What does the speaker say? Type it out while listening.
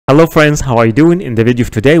Hello friends, how are you doing? In the video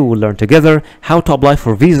of today we will learn together how to apply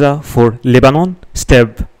for visa for Lebanon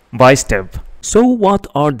step by step. So what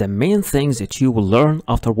are the main things that you will learn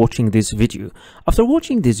after watching this video? After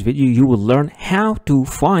watching this video you will learn how to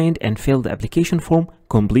find and fill the application form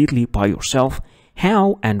completely by yourself,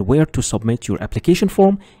 how and where to submit your application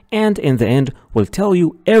form, and in the end we'll tell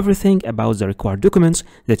you everything about the required documents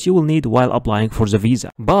that you will need while applying for the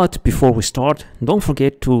visa. But before we start, don't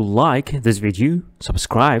forget to like this video,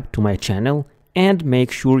 subscribe to my channel, and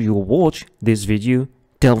make sure you watch this video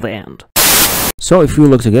till the end. So if you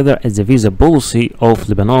look together at the visa policy of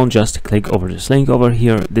Lebanon, just click over this link over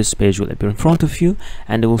here. This page will appear in front of you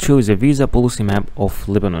and it will show you the visa policy map of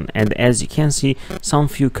Lebanon. And as you can see, some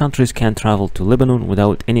few countries can travel to Lebanon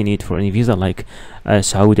without any need for any visa, like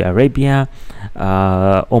Saudi Arabia,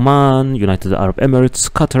 Oman, United Arab Emirates,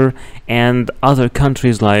 Qatar, and other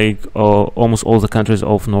countries like almost all the countries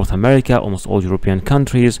of North America, almost all European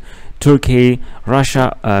countries, Turkey,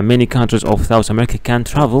 Russia, many countries of South America can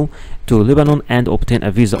travel to Lebanon and obtain a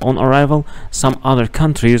visa on arrival. Some other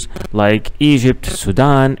countries like Egypt,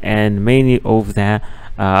 Sudan, and many of the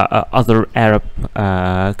other Arab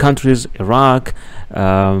countries, Iraq,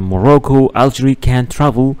 Morocco, Algeria, can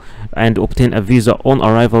travel and obtain a visa on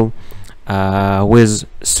arrival with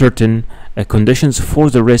certain conditions. For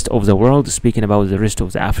the rest of the world, speaking about the rest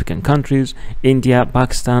of the African countries, India,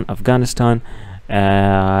 Pakistan, Afghanistan,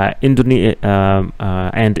 and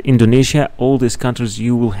Indonesia, all these countries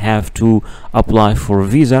you will have to apply for a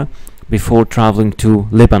visa before traveling to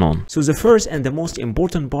Lebanon. So the first and the most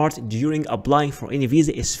important part during applying for any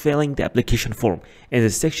visa is filling the application form. In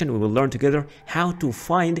this section we will learn together how to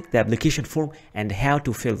find the application form and how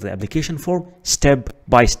to fill the application form step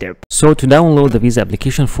by step. So to download the visa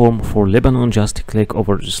application form for Lebanon, just click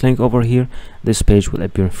over this link over here. This page will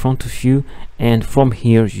appear in front of you, and from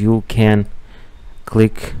here you can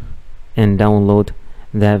click and download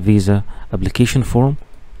the visa application form.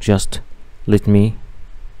 Just let me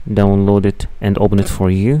download it and open it for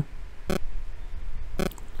you.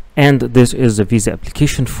 And this is the visa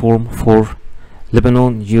application form for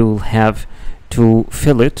Lebanon. You'll have to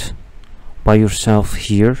fill it by yourself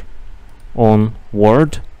here on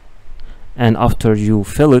Word, and after you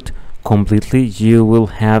fill it completely you will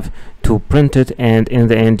have to print it, and in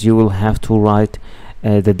the end you will have to write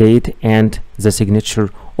the date and the signature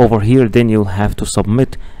over here. Then you'll have to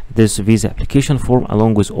submit this visa application form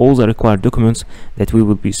along with all the required documents that we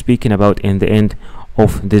will be speaking about in the end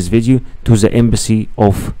of this video to the embassy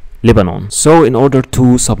of Lebanon. So in order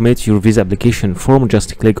to submit your visa application form,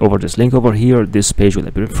 just click over this link over here. This page will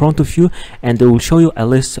appear in front of you and it will show you a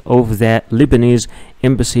list of the Lebanese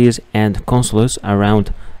embassies and consulates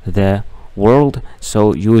around the world.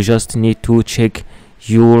 So you just need to check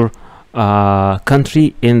your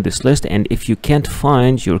country in this list, and if you can't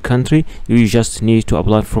find your country you just need to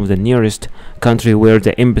apply from the nearest country where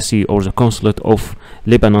the embassy or the consulate of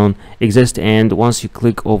Lebanon exists. And once you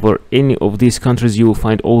click over any of these countries you will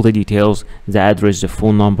find all the details, the address, the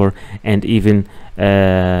phone number, and even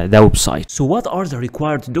the website. So what are the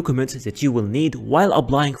required documents that you will need while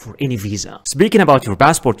applying for any visa? Speaking about your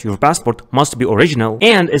passport must be original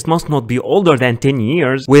and it must not be older than 10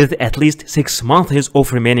 years with at least 6 months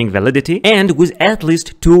of remaining validity and with at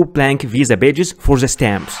least 2 blank visa pages for the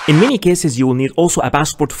stamps. In many cases you will need also a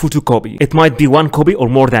passport photocopy. It might be 1 copy or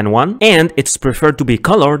more than one, and it's preferred to be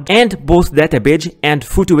colored, and both data page and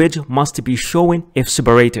photo page must be shown if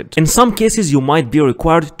separated. In some cases you might be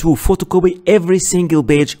required to photocopy every single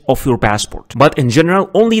page of your passport, but in general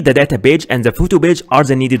only the data page and the photo page are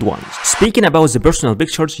the needed ones. Speaking about the personal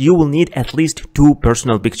pictures, you will need at least 2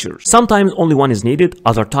 personal pictures. Sometimes only 1 is needed,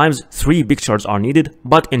 other times 3 pictures are needed,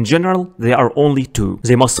 but in general they are only 2.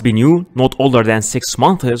 They must be new, not older than 6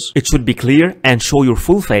 months. It should be clear and show your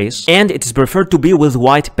full face, and it is preferred to be with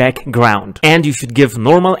white background, and you should give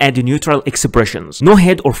normal and neutral expressions. No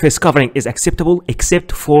head or face covering is acceptable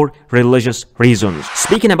except for religious reasons.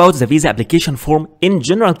 Speaking about the visa application form, in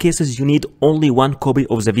general cases you need only 1 copy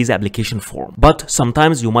of the visa application form, but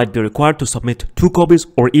sometimes you might be required to submit 2 copies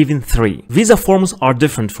or even 3. Visa forms are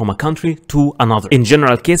different from a country to another. In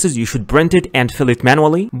general cases you should print it and fill it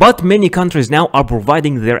manually, but many countries now are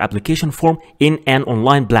providing their application form in an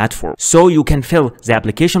online platform, so you can fill the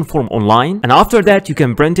application form online and after that you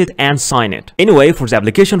can print it and sign it. Anyway, for the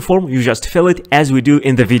application form you just fill it as we do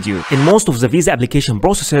in the video. In most of the visa application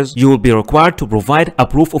processes you will be required to provide a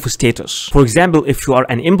proof of status. For example, example, if you are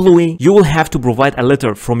an employee, you will have to provide a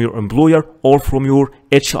letter from your employer or from your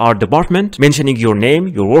HR department mentioning your name,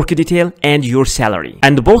 your work detail, and your salary.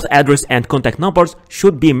 And both address and contact numbers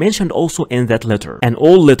should be mentioned also in that letter. And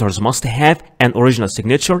all letters must have an original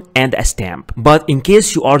signature and a stamp. But in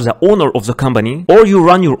case you are the owner of the company or you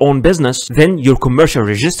run your own business, then your commercial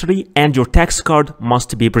registry and your tax card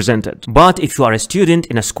must be presented. But if you are a student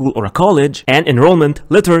in a school or a college, an enrollment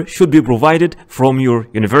letter should be provided from your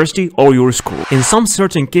university or your school. In some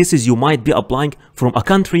certain cases, you might be applying from a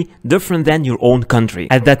country different than your own country.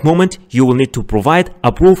 At that moment, you will need to provide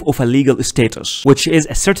a proof of a legal status, which is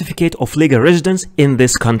a certificate of legal residence in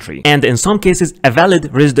this country. And in some cases, a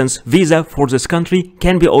valid residence visa for this country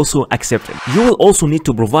can be also accepted. You will also need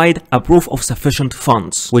to provide a proof of sufficient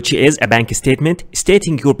funds, which is a bank statement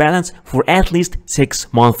stating your balance for at least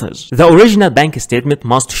 6 months. The original bank statement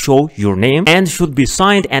must show your name and should be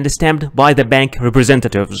signed and stamped by the bank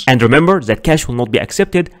representatives. And remember that cash will not be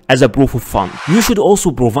accepted as a proof of fund. You should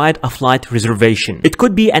also provide a flight reservation. It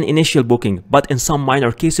could be an initial booking, but in some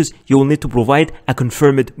minor cases, you will need to provide a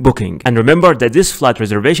confirmed booking. And remember that this flight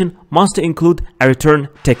reservation must include a return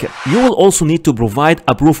ticket. You will also need to provide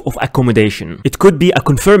a proof of accommodation. It could be a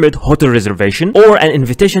confirmed hotel reservation or an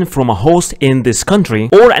invitation from a host in this country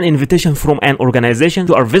or an invitation from an organization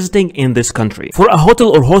you are visiting in this country. For a hotel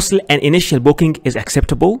or hostel, an initial booking is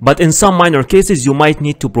acceptable, but in some minor cases, you might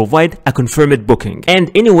need to provide a confirmed booking. And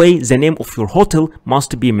anyway, the name of your hotel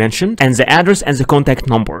must be mentioned and the address and the contact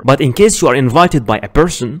number. But in case you are invited by a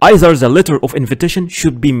person, either the letter of invitation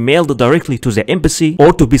should be mailed directly to the embassy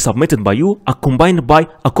or to be submitted by you, accompanied by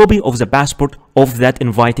a copy of the passport of that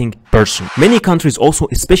inviting person. Many countries also,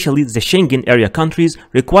 especially the Schengen area countries,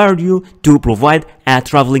 require you to provide a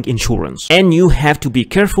traveling insurance. And you have to be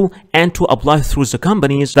careful and to apply through the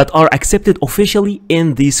companies that are accepted officially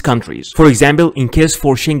in these countries. For example, in case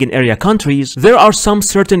for Schengen area countries, there are some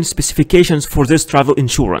certain specifications for this travel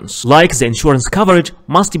insurance, like the insurance coverage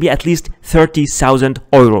must be at least 30,000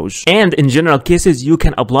 euros. And in general cases, you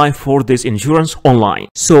can apply for this insurance online.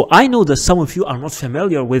 So I know that some of you are not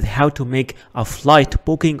familiar with how to make a flight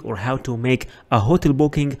booking or how to make a hotel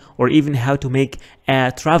booking or even how to make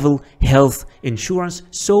a travel health insurance.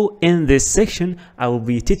 So in this section, I will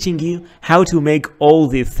be teaching you how to make all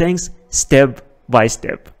these things step by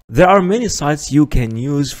step. There are many sites you can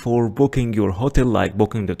use for booking your hotel, like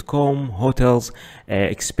booking.com, hotels,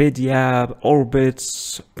 Expedia,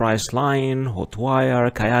 Orbitz, Priceline,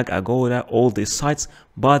 Hotwire, Kayak, Agoda, all these sites.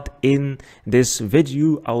 But in this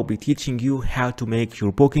video, I will be teaching you how to make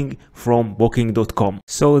your booking from booking.com.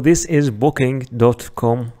 So this is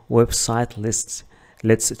booking.com website.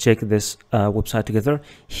 Let's check this website together.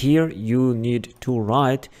 Here you need to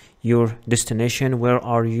write your destination. Where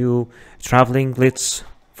are you traveling? Let's,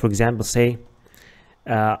 for example, say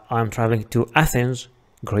I'm traveling to Athens,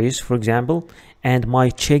 Greece, for example, and my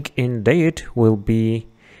check-in date will be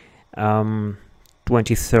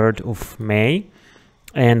 23rd of May,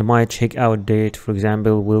 and my check-out date, for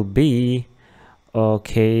example, will be the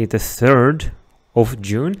 3rd of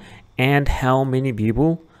June. And how many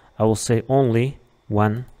people? I will say only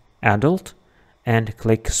one adult, and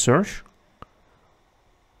click search.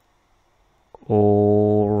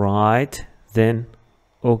 All right, then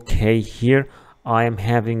here I am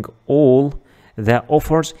having all the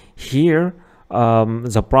offers here.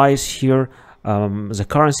 The price here, the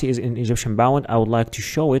currency is in Egyptian pound. I would like to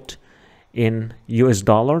show it in US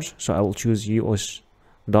dollars, so I will choose US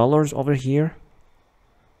dollars over here.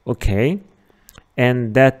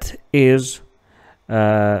 And that is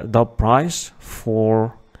the price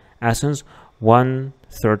for Athens,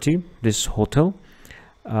 130, this hotel.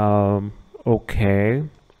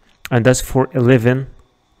 And that's for 11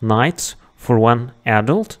 nights for one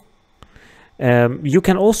adult. You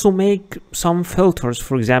can also make some filters,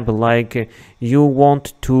 for example, like you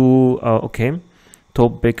want to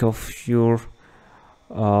topic of your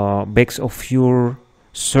base of your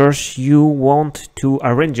search, you want to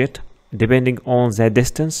arrange it depending on the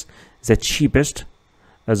distance, the cheapest,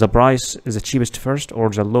 the price, the cheapest first or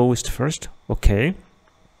the lowest first.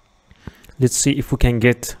 Let's see if we can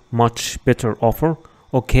get much better offer.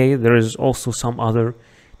 There is also some other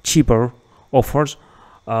cheaper offers.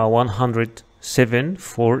 107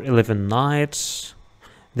 for 11 nights.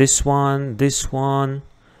 This one,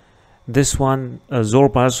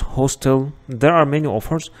 Zorba's hostel. There are many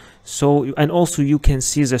offers. So, and also you can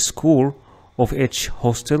see the score of each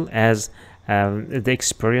hostel as the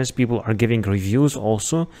experience. People are giving reviews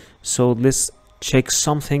also. So let's check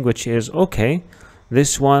something which is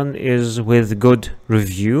this one is with good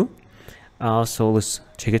review. So let's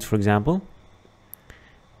check it. For example,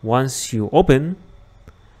 once you open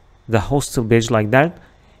the hostel page like that,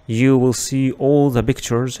 you will see all the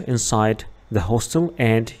pictures inside the hostel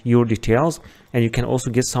and your details, and you can also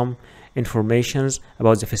get some informations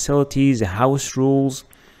about the facilities, the house rules,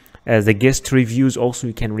 the guest reviews. Also,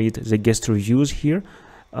 you can read the guest reviews here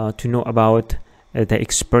to know about the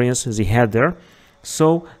experience they had there.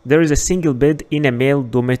 So there is a single bed in a male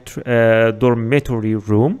dormitory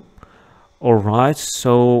room. All right,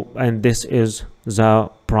 so, and this is the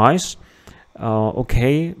price.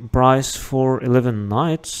 Okay, price for 11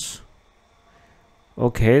 nights.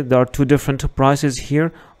 Okay, there are two different prices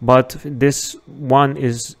here, but this one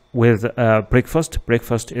is with breakfast.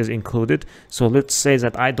 Breakfast is included. So let's say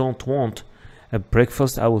that I don't want a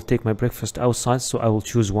breakfast. I will take my breakfast outside, so I will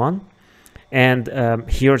choose one. And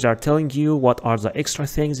here they are telling you what are the extra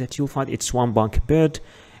things that you'll find. It's one bunk bed,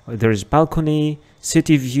 there is balcony,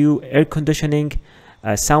 city view, air conditioning,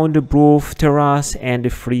 soundproof terrace, and a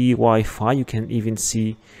free Wi-Fi. You can even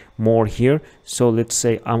see more here. So let's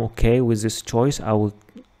say I'm okay with this choice. I will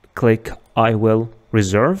click I will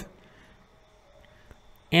reserve,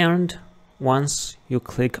 and once you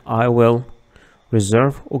click I will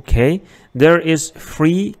reserve, okay, there is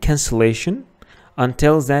free cancellation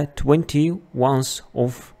until the 21st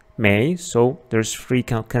of May. So there's free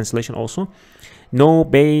cancellation also. No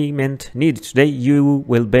payment needed. Today you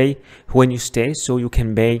will pay when you stay, so you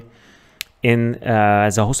can pay in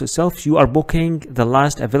the host itself. You are booking the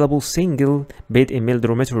last available single bed in male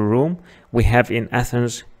dormitory room we have in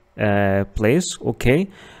Athens place. Okay,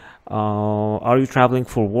 are you traveling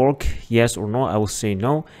for work? Yes or no? I will say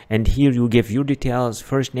no. And here you give your details: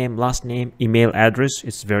 first name, last name, email address.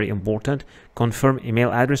 It's very important. Confirm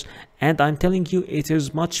email address. And I'm telling you, it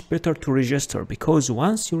is much better to register, because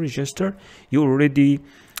once you register, you already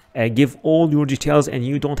give all your details, and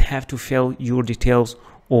you don't have to fill your details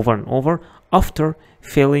over and over. After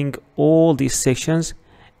filling all these sections,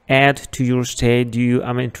 add to your stay.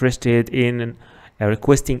 I'm interested in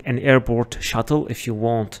requesting an airport shuttle if you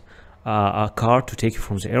want a car to take you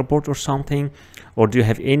from the airport or something, or do you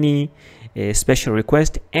have any special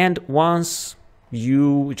request? And once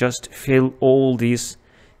you just fill all these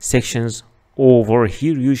sections over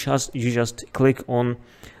here, you just click on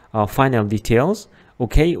final details.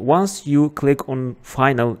 Okay, once you click on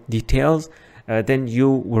final details, then you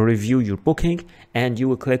will review your booking, and you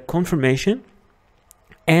will click confirmation,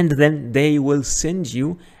 and then they will send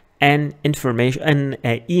you an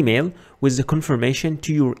email with the confirmation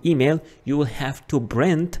to your email. You will have to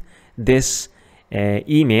print this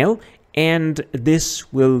email, and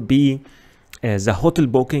this will be the hotel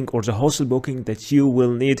booking or the hostel booking that you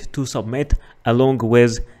will need to submit along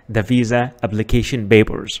with the visa application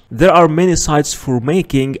papers. There are many sites for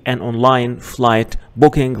making an online flight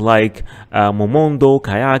booking, like Momondo,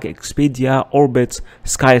 Kayak, Expedia, Orbitz,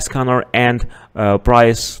 Skyscanner, and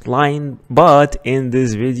Priceline. But in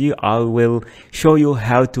this video, I will show you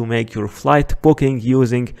how to make your flight booking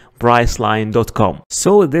using Priceline.com.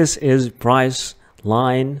 So this is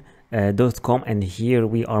Priceline.com, and here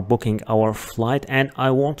we are booking our flight, and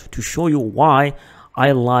I want to show you why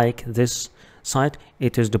I like this site.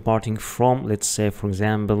 It is departing from, let's say for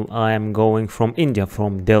example, I am going from India,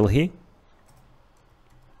 from Delhi,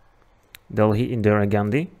 Indira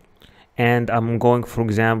Gandhi, and I'm going, for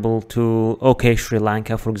example, to Sri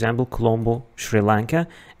Lanka, for example, Colombo, Sri Lanka,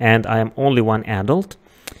 and I am only one adult.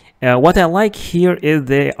 What I like here is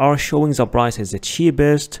they are showing the prices, the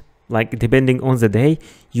cheapest, like depending on the day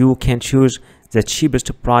you can choose the cheapest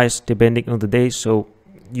price depending on the day, so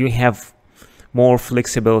you have more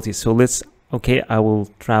flexibility. So let's, okay, I will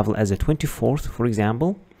travel as a 24th, for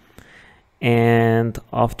example, and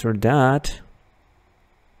after that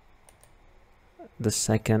the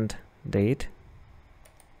second date.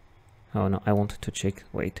 Oh no, I wanted to check,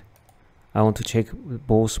 wait, I want to check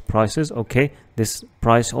both prices. Okay, this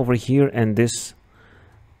price over here and this.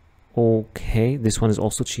 Okay, this one is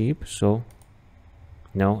also cheap, so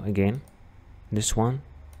no, again this one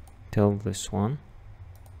till this one.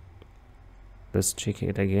 Let's check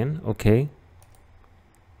it again. Okay,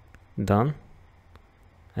 done.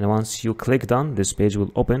 And once you click done, this page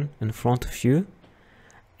will open in front of you,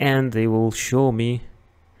 and they will show me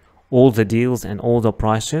all the deals and all the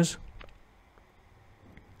prices.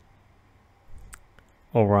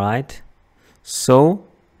 All right, so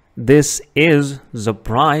this is the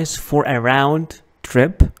price for a round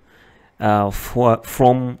trip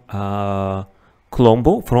from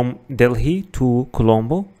Colombo, from Delhi to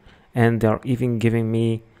Colombo, and they're even giving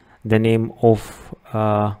me the name of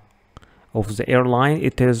the airline.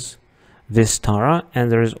 It is Vistara,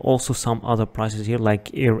 and there is also some other prices here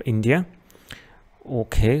like Air India.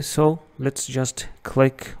 Okay, so let's just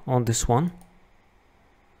click on this one.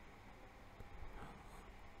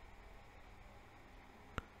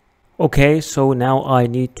 Okay, so now I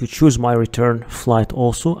need to choose my return flight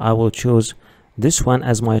also. I will choose this one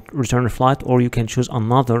as my return flight, or you can choose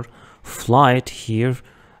another flight here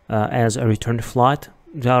as a return flight.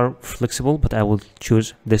 They are flexible, but I will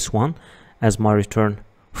choose this one as my return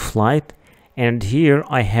flight. And here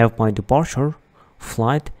I have my departure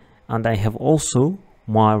flight, and I have also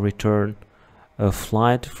my return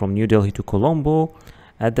flight from New Delhi to Colombo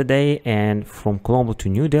at the day, and from Colombo to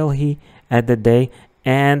New Delhi at the day.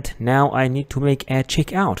 And now I need to make a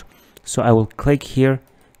checkout, so I will click here,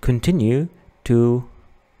 continue to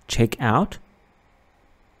check out.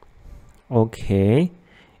 Okay,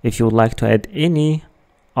 if you would like to add any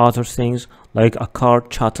other things like a car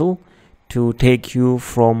shuttle to take you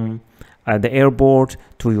from the airport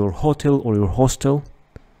to your hotel or your hostel,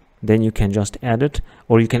 then you can just add it.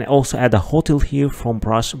 Or you can also add a hotel here from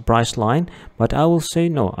price line, but I will say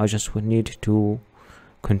no, I just would need to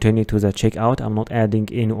continue to the checkout. I'm not adding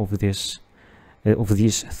any of this of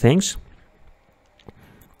these things.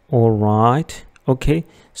 All right, okay,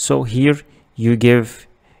 so here you give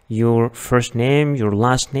your first name, your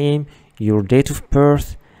last name, your date of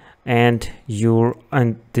birth, and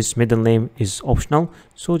this middle name is optional,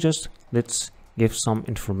 so just let's give some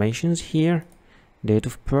informations here. Date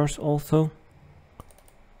of birth also.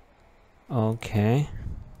 Okay,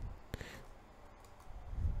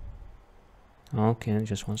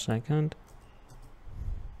 just 1 second.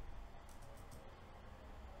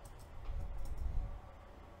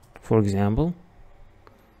 For example,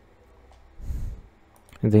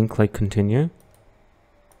 and then click continue,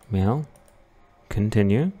 mail,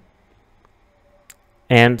 continue.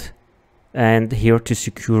 And here to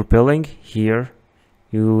secure billing, here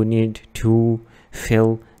you need to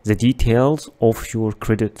fill the details of your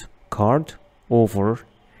credit card over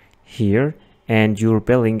here and your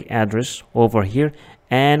billing address over here.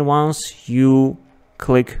 And once you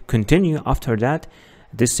click continue, after that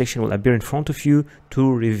this section will appear in front of you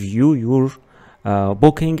to review your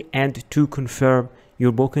booking and to confirm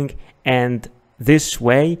your booking. And this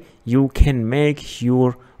way you can make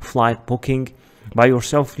your flight booking by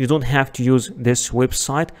yourself. You don't have to use this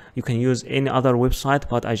website, you can use any other website,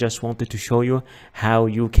 but I just wanted to show you how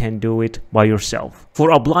you can do it by yourself.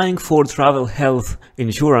 For applying for travel health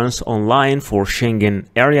insurance online for Schengen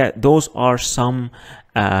area, those are some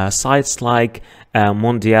sites like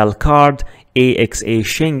Mondial Card, AXA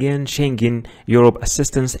Schengen, Schengen Europe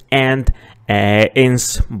Assistance, and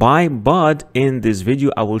Inspire. But in this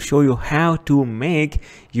video I will show you how to make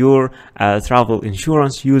your travel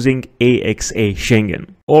insurance using AXA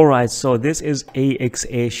Schengen. Alright, so this is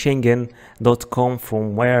axaschengen.com,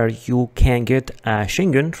 from where you can get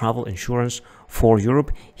Schengen travel insurance for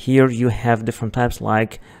Europe. Here you have different types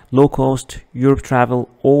like low cost, Europe travel,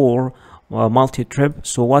 or multi-trip.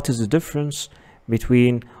 So what is the difference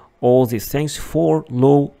between all these things? For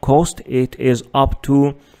low cost, it is up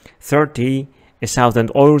to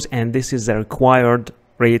 30,000 euros, and this is the required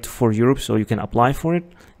rate for Europe, so you can apply for it.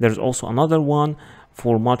 There's also another one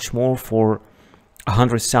for much more, for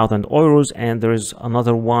 100,000 euros, and there is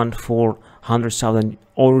another one for 100,000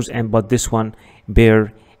 euros, but this one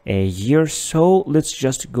per a year. So let's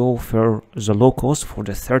just go for the low cost for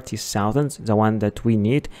the 30,000, the one that we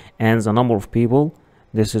need, and the number of people.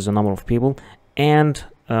 This is the number of people, and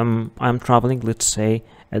I'm traveling, let's say,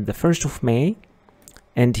 at the 1st of May,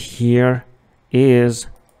 and here is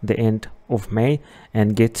the end of May,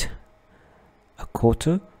 and get a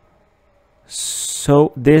quota.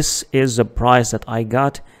 So this is the price that I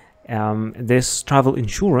got. This travel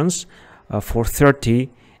insurance for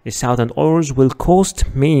 30,000 euros will cost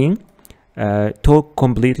me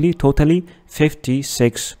totally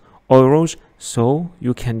 56 euros. So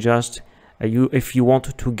you can just if you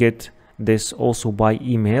want to get this also by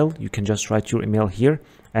email, you can just write your email here,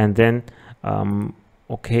 and then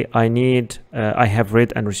okay, I have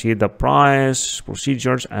read and received the price,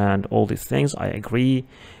 procedures, and all these things. I agree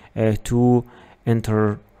to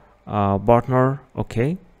enter partner.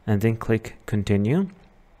 Okay, and then click continue.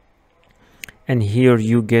 And here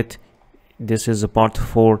you get, this is a part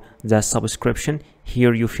for the subscription.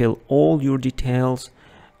 Here you fill all your details,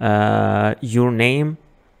 your name,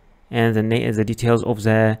 and the details of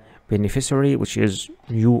the beneficiary, which is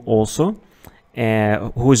you also.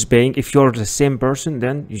 Who is paying. If you're the same person,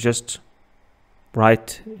 then you just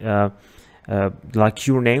write like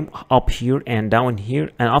your name up here and down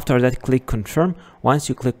here, and after that click confirm. Once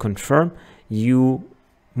you click confirm, you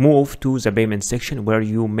move to the payment section where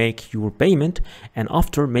you make your payment, and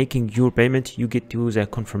after making your payment you get to the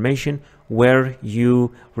confirmation where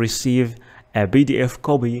you receive a PDF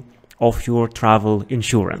copy of your travel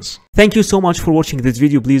insurance. Thank you so much for watching this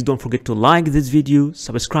video. Please don't forget to like this video,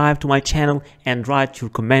 subscribe to my channel, and write your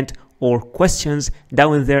comment or questions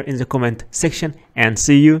down there in the comment section, and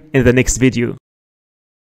see you in the next video.